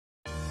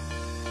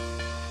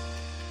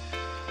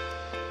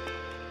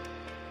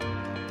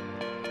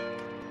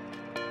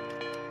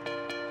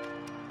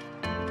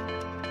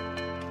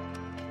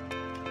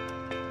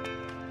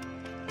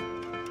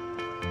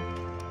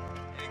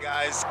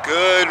guys,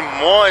 good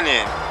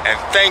morning and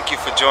thank you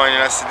for joining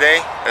us today.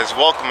 Let's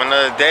welcome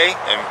another day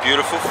in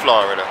beautiful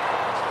Florida.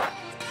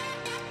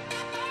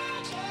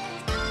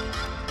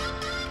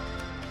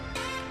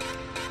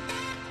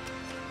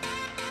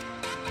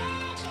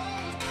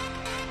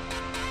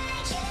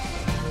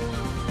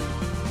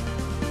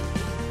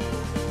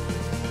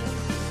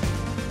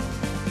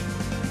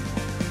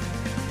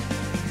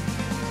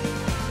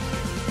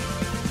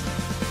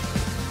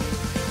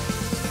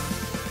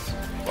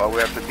 While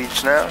we're at the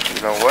beach now,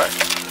 you know what?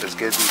 Let's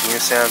give these new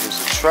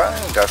sandals a try.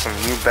 Got some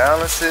New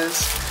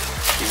Balances.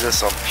 These are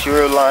some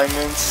pure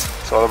alignments.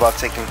 It's all about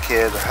taking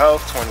care of the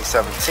health.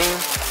 2017.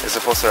 It's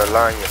supposed to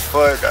align your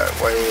foot. That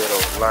way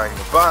it'll align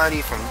your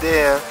body from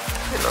there.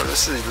 You know,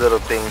 this is little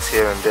things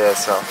here and there.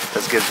 So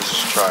let's give this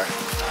a try.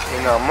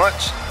 Ain't not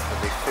much, but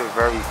they fit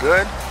very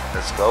good.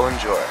 Let's go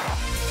enjoy.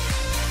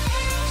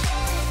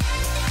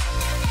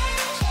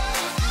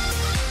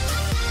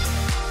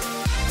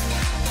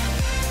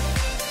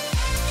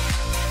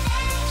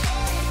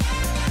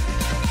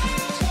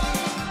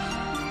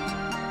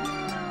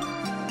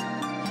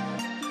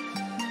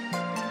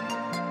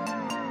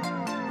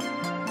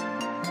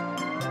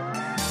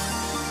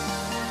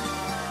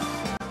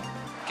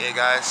 Okay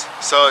guys,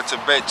 so it's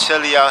a bit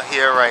chilly out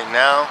here right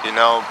now, you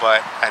know,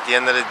 but at the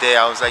end of the day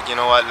I was like, you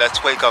know what,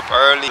 let's wake up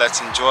early, let's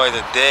enjoy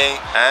the day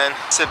and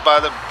sit by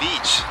the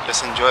beach.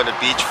 Just enjoy the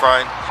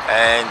beachfront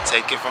and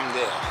take it from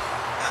there.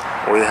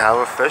 We have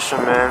a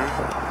fisherman,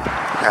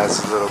 has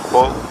his little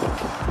boat,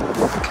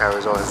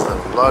 carries all his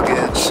little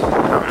luggage.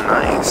 Oh,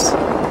 nice.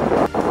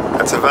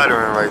 That's a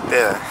veteran right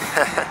there.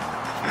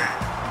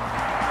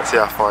 Let's see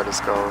how far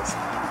this goes.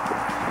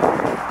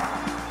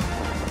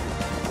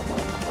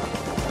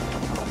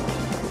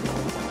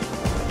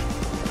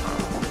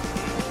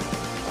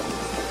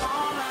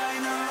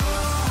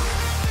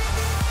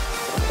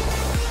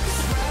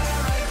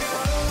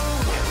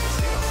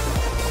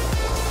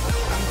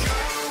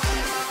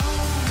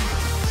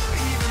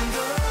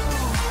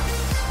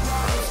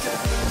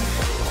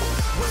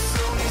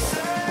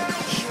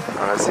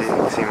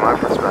 Let's see my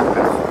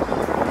perspective.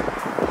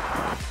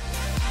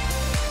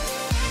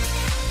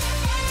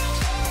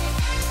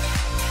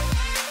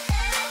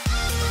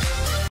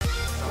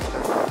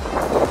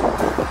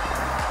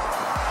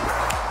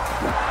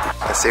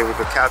 Let's see if we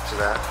could capture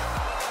that.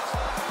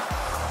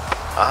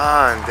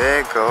 Ah, and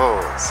there it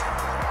goes.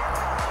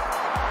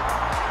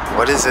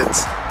 What is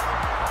it?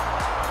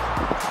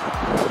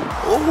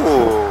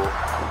 Ooh,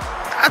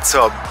 that's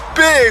a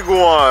big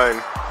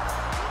one.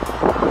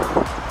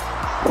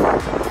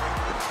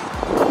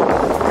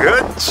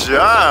 Good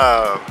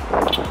job!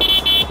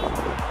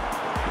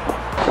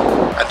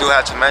 I do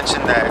have to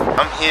mention that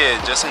I'm here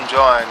just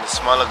enjoying the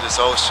smell of this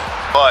ocean.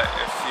 But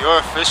if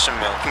you're a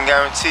fisherman, I can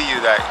guarantee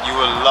you that you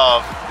will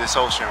love this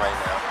ocean right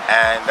now.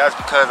 And that's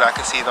because I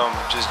can see them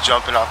just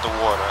jumping out the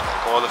water,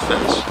 like all the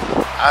fish.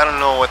 I don't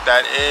know what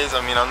that is.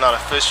 I mean, I'm not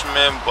a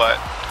fisherman, but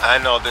I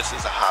know this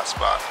is a hot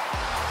spot.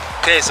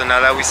 Okay, so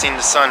now that we've seen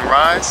the sun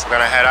rise, we're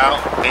gonna head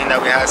out. Being that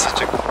we had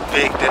such a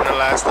big dinner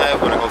last night,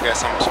 we're gonna go get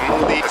some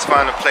smoothie. Let's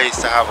find a place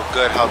to have a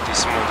good, healthy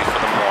smoothie for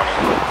the morning.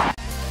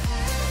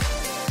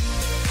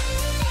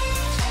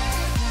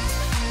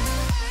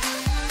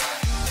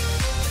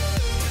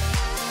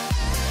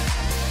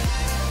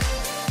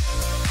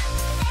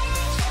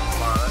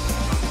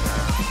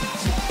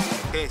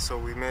 Okay, so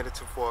we made it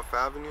to 4th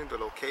Avenue, the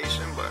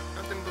location, but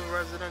nothing but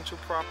residential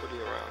property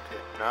around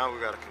here. Now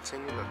we gotta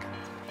continue looking.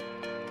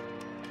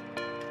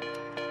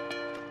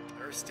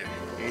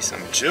 Need some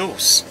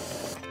juice.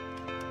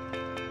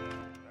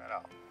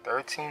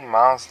 13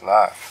 miles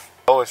left.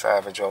 Lowest I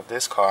ever drove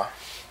this car.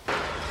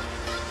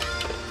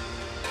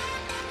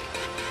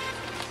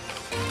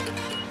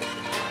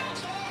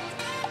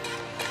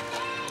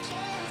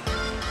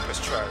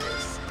 Let's try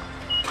this.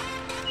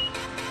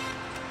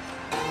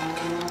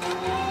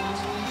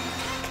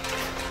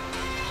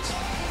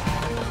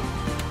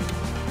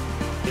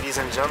 Ladies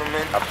and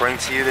gentlemen, I bring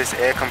to you this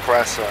air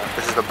compressor.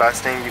 This is the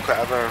best thing you could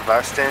ever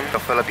invest in. You'll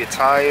fill up your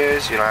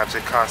tires, you don't have to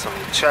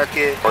constantly check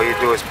it. All you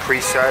do is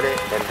preset it.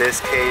 In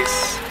this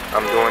case,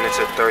 I'm doing it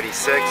to 36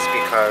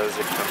 because,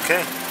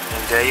 okay,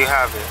 and there you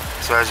have it.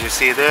 So as you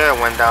see there, it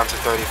went down to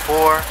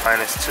 34,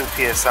 minus 2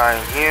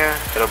 PSI in here,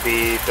 it'll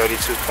be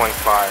 32.5.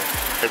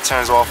 It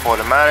turns off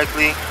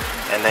automatically,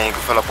 and then you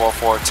can fill up all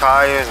 4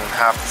 tires in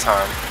half the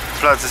time.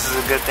 Plus, this is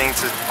a good thing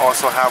to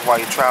also have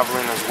while you're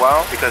traveling as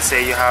well, because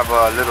say you have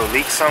a little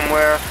leak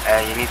somewhere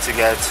and you need to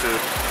get to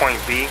point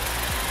B,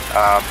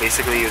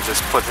 basically you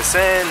just put this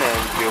in and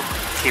you'll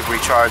keep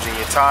recharging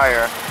your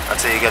tire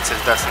until you get to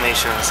the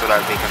destination so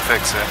that they can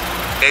fix it.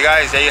 Hey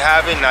guys, there you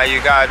have it. Now you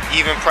got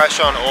even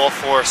pressure on all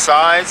 4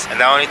 sides, and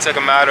that only took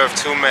a matter of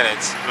 2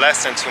 minutes,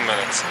 less than 2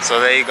 minutes.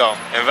 So there you go,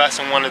 invest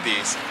in one of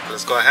these.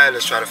 Let's go ahead,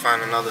 let's try to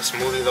find another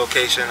smoothie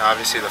location.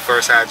 Obviously the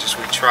first address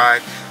we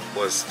tried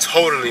was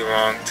totally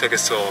wrong, took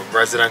us to a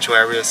residential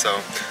area,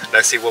 so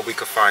let's see what we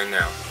could find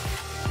now.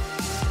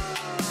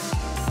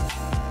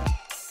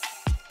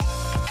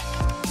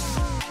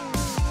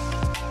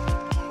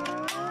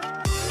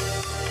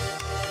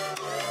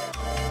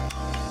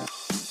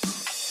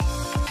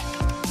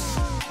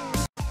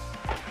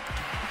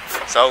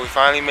 So we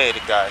finally made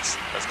it, guys.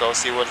 Let's go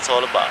see what it's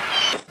all about.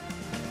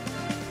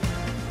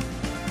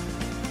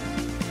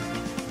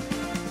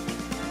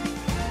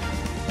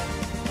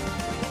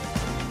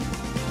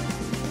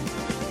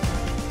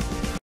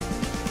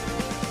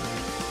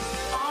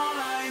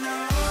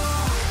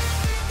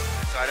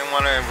 I didn't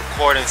want to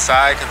record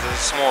inside because it's a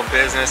small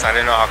business. I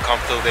didn't know how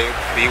comfortable they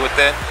would be with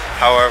it.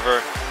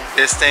 However,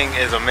 this thing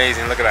is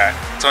amazing. Look at that.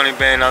 It's only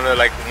been under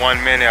like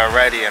 1 minute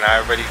already and I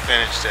already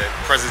finished it.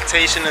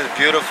 Presentation is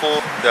beautiful.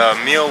 The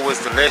meal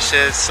was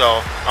delicious.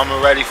 So I'm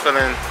already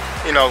feeling,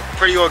 you know,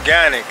 pretty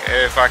organic,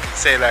 if I can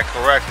say that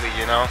correctly,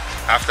 you know.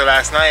 After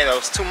last night, that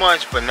was too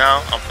much, but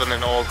now I'm feeling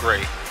all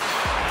great.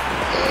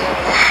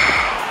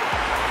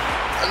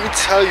 Let me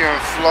tell you,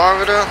 in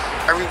Florida,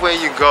 everywhere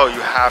you go,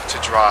 you have to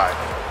drive.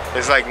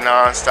 It's like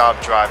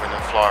non-stop driving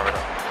in Florida.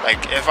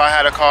 Like if I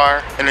had a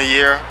car in a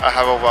year, I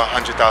have over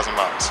 100,000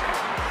 miles.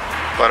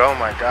 But oh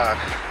my God,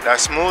 that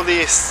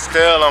smoothie is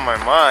still on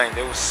my mind.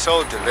 It was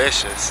so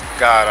delicious.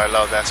 God, I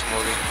love that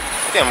smoothie.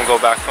 I think I'm gonna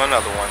go back for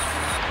another one.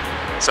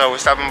 So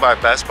we're stopping by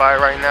Best Buy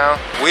right now.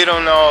 We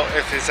don't know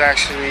if it's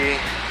actually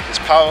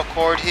this power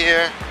cord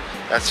here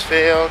that's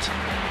failed,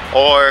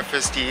 or if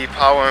it's the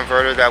power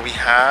inverter that we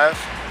have.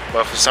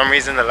 But for some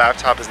reason the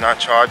laptop is not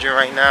charging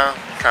right now.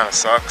 Kind of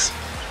sucks.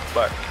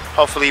 But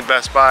hopefully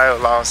Best Buy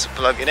will allow us to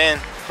plug it in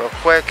real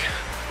quick,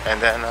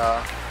 and then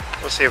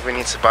we'll see if we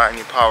need to buy a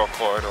new power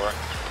cord or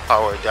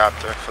power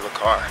adapter for the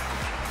car.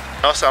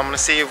 Also, I'm gonna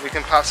see if we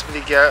can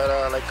possibly get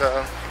like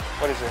a,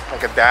 what is it,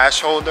 like a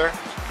dash holder.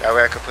 That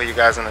way I can put you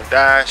guys on the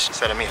dash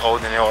instead of me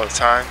holding it all the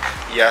time.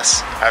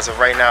 Yes, as of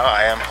right now,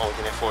 I am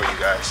holding it for you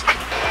guys.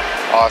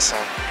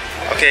 Awesome.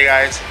 Okay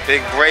guys,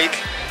 big break.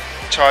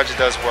 The charger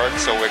does work,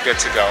 so we're good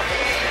to go.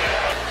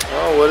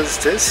 Oh, what is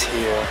this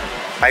here?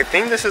 I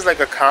think this is like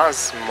a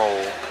Cosmo,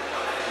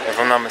 if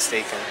I'm not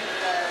mistaken.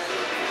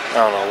 I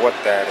don't know what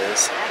that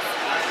is.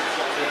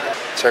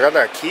 Check out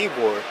that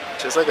keyboard,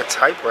 just like a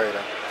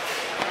typewriter.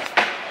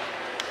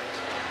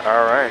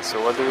 Alright, so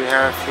what do we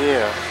have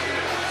here?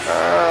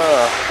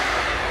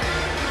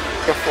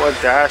 Looking for a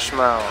dash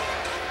mount.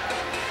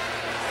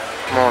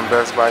 Come on,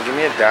 Best Buy, give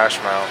me a dash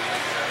mount.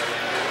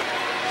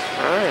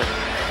 Alright.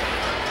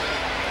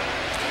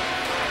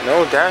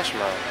 No dash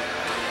mount.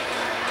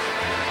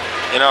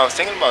 You know, I was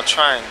thinking about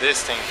trying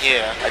this thing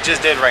here. I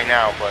just did right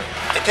now, but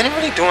it didn't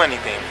really do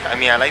anything. I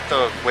mean, I like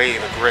the way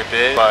the grip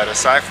is, but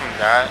aside from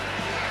that,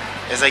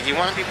 it's like you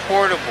want to be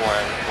portable,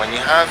 and when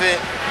you have it,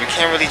 you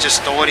can't really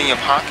just throw it in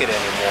your pocket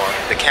anymore.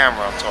 The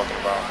camera I'm talking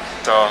about.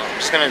 So I'm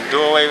just gonna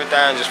do away with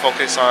that and just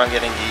focus on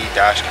getting the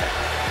dash cam.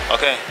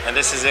 Okay, and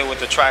this is it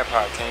with the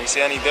tripod. Can you see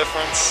any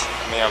difference?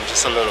 I mean, I'm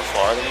just a little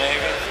farther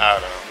maybe. I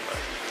don't know,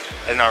 but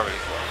it's not really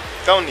far.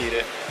 Don't need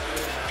it,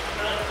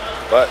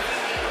 but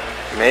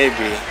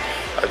maybe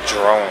a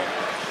drone.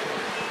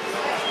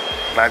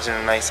 Imagine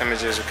the nice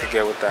images we could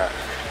get with that.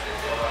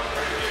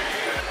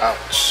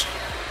 Ouch.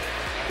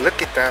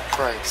 Look at that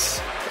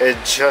price. It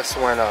just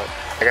went up.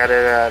 I got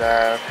it at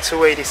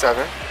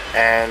 $287,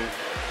 and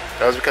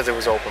that was because it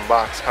was open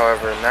box.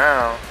 However,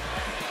 now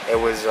it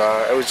was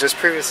just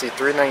previously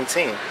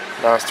 $319.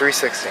 Now it's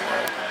 $316.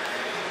 Right?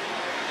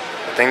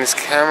 I think this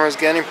camera is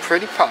getting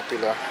pretty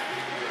popular.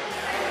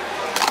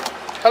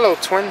 Hello,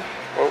 twin.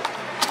 Whoa.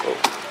 Whoa.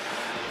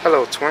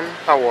 Hello, twin.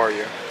 How are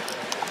you?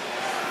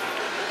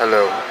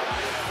 Hello.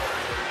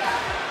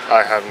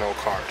 I have no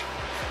card.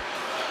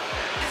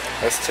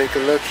 Let's take a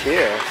look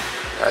here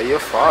at your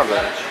father.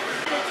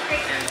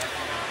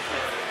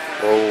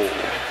 Whoa.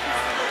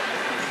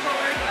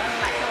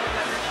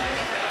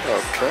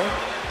 Okay.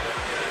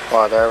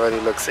 Wow, that already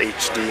looks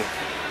HD.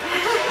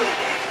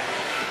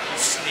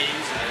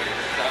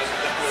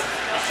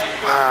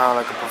 Wow,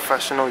 like a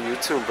professional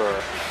YouTuber.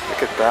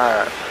 Look at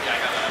that.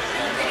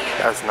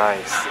 That's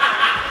nice.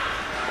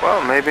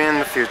 Well, maybe in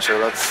the future,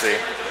 let's see.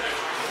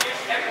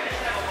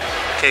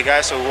 Okay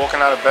guys, so we're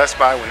walking out of Best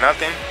Buy with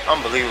nothing.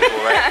 Unbelievable,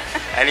 right?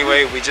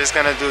 Anyway, we're just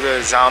gonna do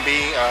the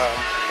zombie,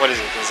 what is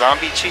it? The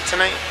zombie cheat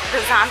tonight? The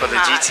zombie for the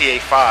mod. GTA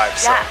 5.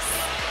 So yes.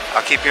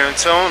 I'll keep you in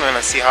tune and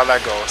let's see how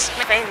that goes.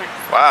 Famous.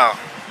 Wow.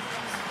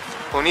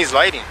 Who needs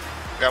lighting?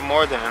 Got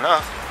more than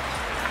enough.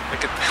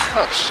 Look at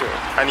that. Oh shoot.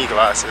 I need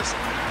glasses.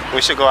 We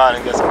should go out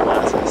and get some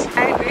glasses.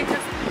 I agree, because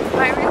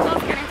my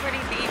wrinkle's getting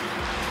pretty deep.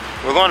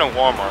 We're going to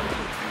Walmart.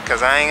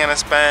 Because I ain't gonna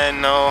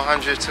spend no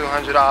 $100,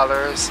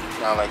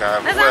 $200. Not like I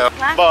will.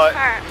 But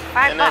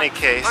in any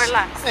case, or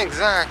less.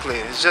 Exactly.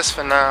 It's just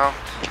for now.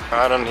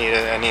 I don't need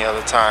it any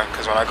other time.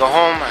 Because when I go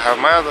home, I have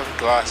my other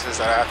glasses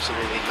that I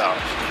absolutely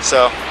love.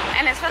 So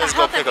and it's for let's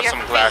go pick up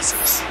some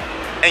glasses.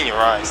 And your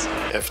eyes.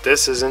 If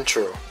this isn't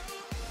true.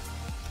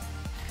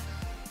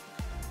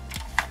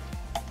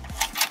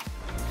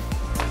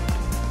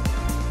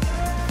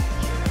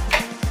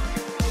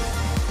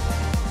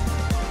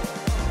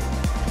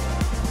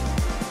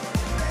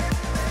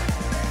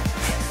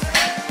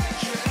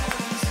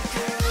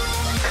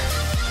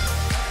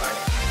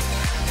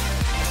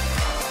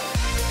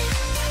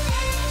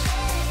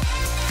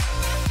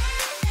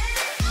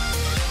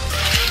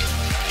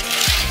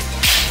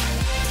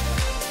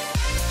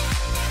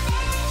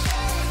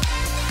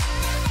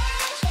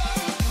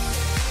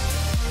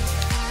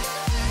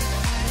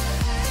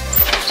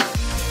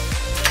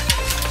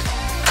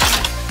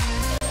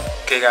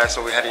 Okay guys,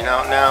 so we're heading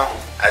out now.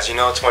 As you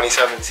know,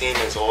 2017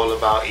 is all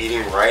about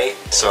eating right.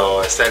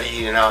 So instead of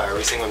eating out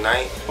every single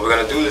night, what we're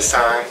gonna do this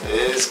time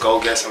is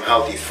go get some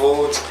healthy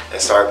foods and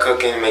start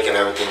cooking, making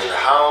everything in the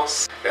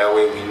house. That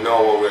way we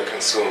know what we're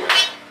consuming.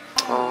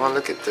 Oh,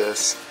 look at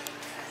this.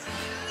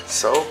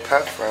 So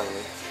pet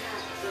friendly.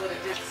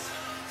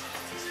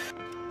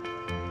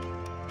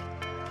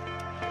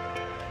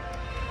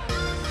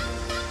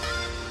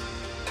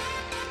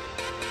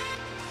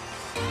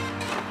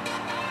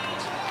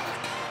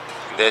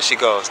 There she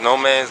goes, no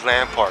man's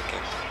land parking.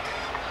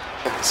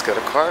 Let's get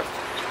a cart.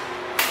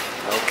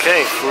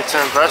 Okay, fruits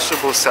and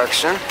vegetables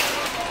section.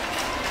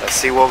 Let's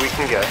see what we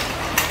can get.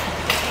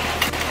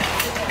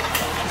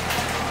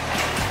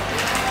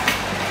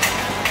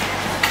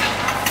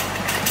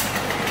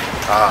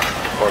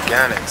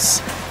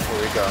 Organics.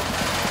 Here we go.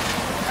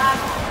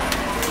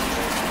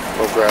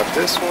 We'll grab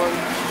this one.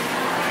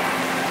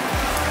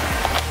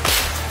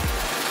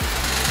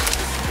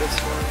 This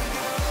one.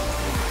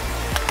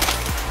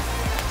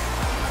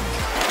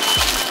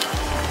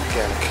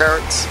 Again,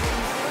 carrots.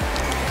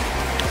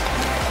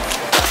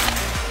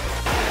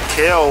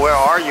 Kale, where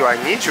are you?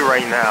 I need you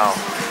right now.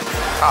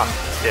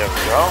 There we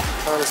go.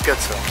 Oh, let's get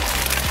to it.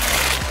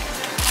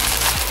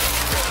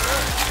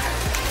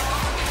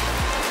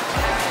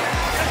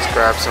 Let's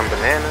grab some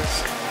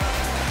bananas.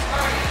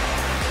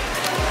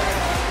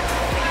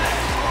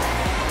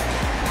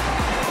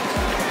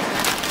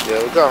 There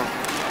we go.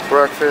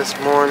 Breakfast,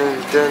 morning,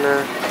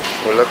 dinner.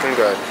 We're looking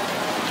good.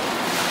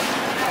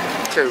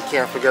 Okay, we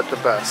can't forget the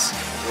best.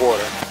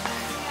 Water.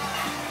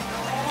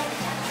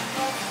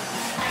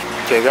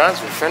 Okay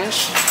guys, we're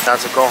finished. Now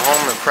to go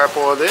home and prep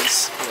all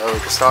this, so we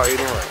can start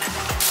eating right.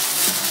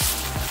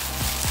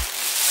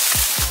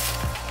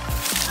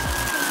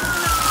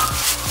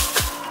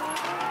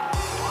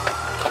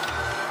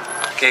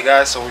 Okay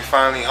guys, so we're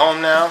finally home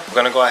now. We're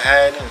gonna go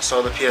ahead and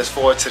install the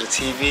PS4 to the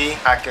TV,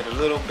 hack it a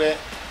little bit.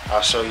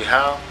 I'll show you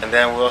how. And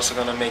then we're also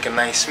gonna make a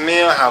nice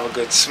meal, have a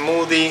good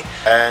smoothie,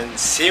 and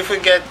see if we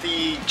get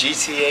the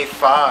GTA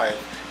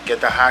 5, get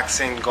the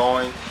hacks in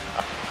going.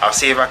 I'll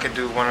see if I could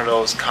do one of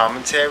those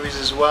commentaries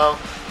as well.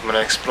 I'm gonna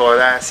explore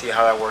that, see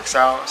how that works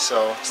out,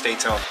 so stay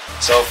tuned.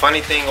 So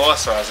funny thing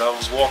also, as I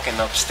was walking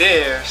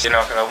upstairs, you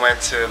know, cause I went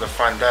to the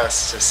front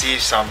desk to see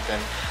something,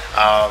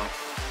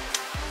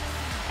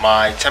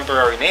 my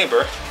temporary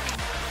neighbor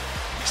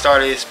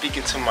started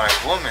speaking to my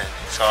woman.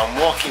 So I'm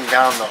walking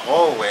down the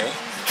hallway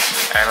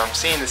and I'm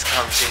seeing this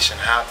conversation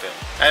happen.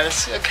 And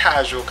it's a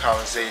casual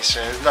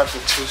conversation, it's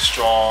nothing too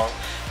strong,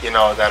 you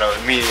know, that'll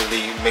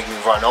immediately make me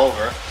run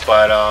over.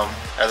 But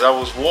as I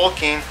was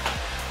walking,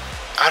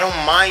 I don't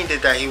mind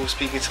it that he was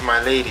speaking to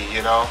my lady,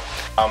 you know.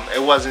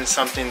 It wasn't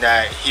something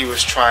that he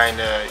was trying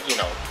to, you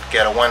know,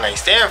 get a one-night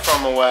stand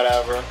from or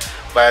whatever.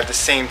 But at the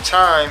same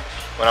time,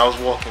 when I was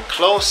walking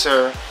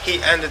closer,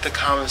 he ended the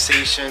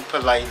conversation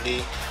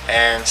politely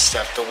and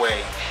stepped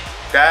away.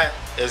 That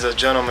is a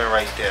gentleman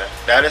right there.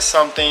 That is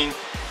something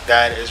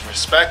that is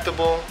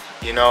respectable,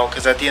 you know,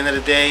 because at the end of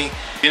the day,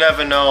 you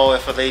never know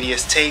if a lady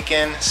is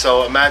taken.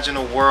 So imagine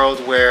a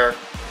world where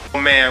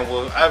a man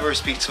will ever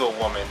speak to a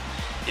woman,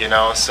 you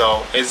know.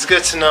 So it's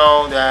good to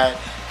know that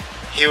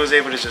he was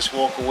able to just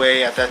walk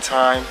away at that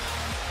time.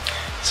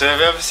 So if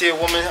you ever see a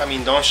woman, I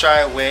mean, don't shy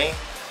away.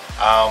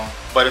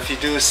 But if you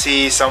do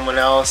see someone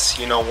else,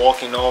 you know,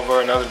 walking over,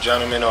 another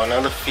gentleman or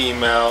another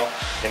female,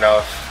 you know,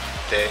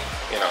 if they,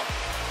 you know,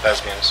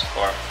 lesbians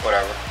or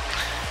whatever,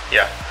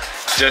 yeah,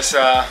 just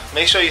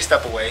make sure you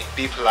step away,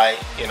 be polite,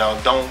 you know,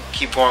 don't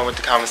keep going with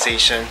the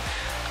conversation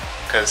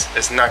because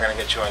it's not gonna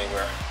get you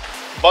anywhere.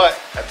 But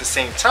at the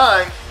same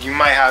time, you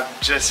might have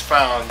just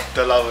found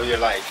the love of your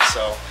life.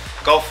 So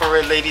go for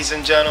it, ladies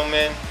and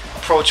gentlemen.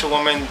 Approach a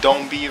woman,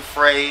 don't be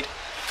afraid,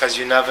 because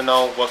you never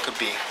know what could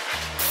be.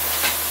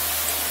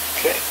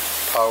 Okay,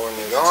 powering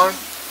it on.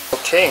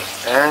 Okay,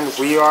 and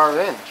we are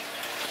in.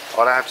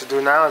 All I have to do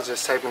now is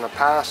just type in the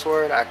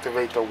password,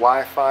 activate the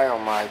Wi-Fi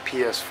on my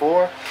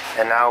PS4,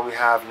 and now we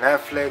have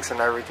Netflix and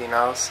everything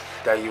else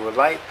that you would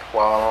like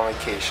while I'm on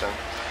vacation.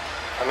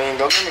 I mean,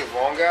 don't get me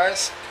wrong,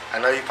 guys. I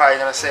know you're probably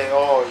gonna say,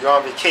 oh, you're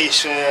on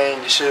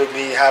vacation, you should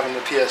be having the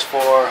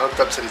PS4 hooked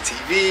up to the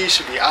TV, you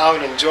should be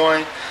out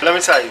enjoying. But let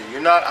me tell you,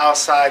 you're not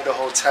outside the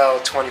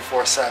hotel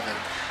 24/7.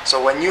 So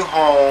when you're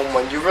home,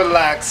 when you're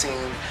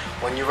relaxing,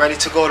 when you're ready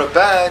to go to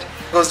bed,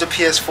 goes the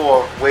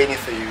PS4 waiting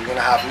for you. You're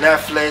gonna have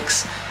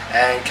Netflix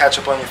and catch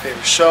up on your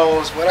favorite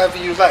shows, whatever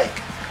you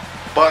like.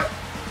 But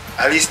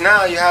at least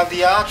now you have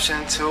the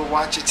option to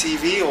watch your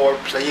TV or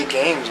play your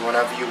games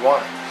whenever you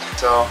want.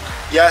 So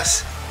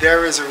yes,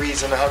 there is a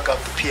reason to hook up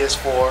the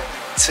PS4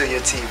 to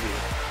your TV.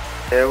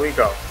 There we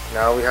go.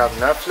 Now we have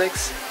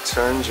Netflix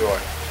to enjoy.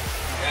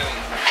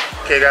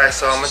 Okay guys,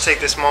 so I'm gonna take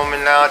this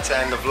moment now to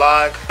end the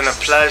vlog. It's been a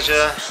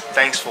pleasure.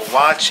 Thanks for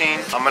watching.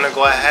 I'm gonna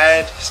go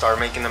ahead, start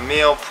making the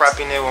meal,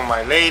 prepping it with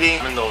my lady.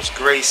 And those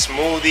great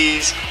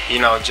smoothies, you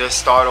know, just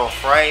start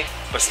off right.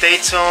 But stay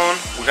tuned.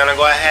 We're gonna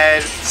go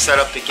ahead, set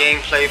up the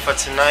gameplay for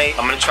tonight.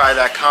 I'm gonna try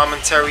that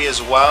commentary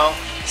as well.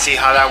 see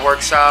how that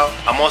works out.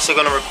 I'm also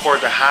gonna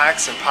record the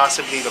hacks and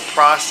possibly the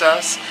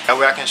process. That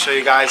way I can show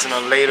you guys in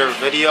a later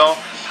video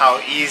how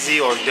easy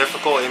or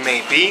difficult it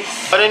may be.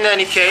 But in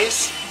any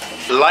case,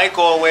 like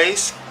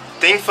always,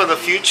 think for the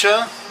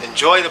future,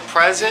 enjoy the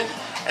present,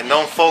 and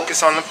don't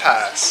focus on the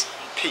past.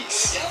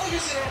 Peace.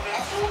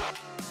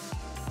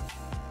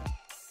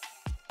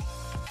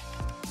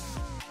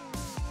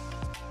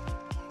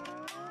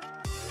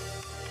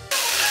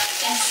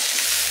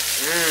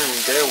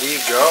 There we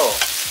go.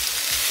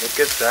 Look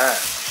at that.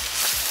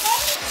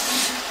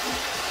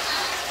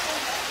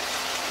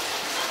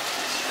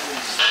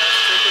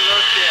 Take a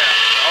look here.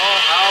 Oh,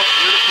 how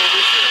beautiful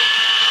this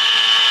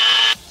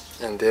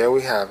is. And there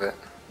we have it.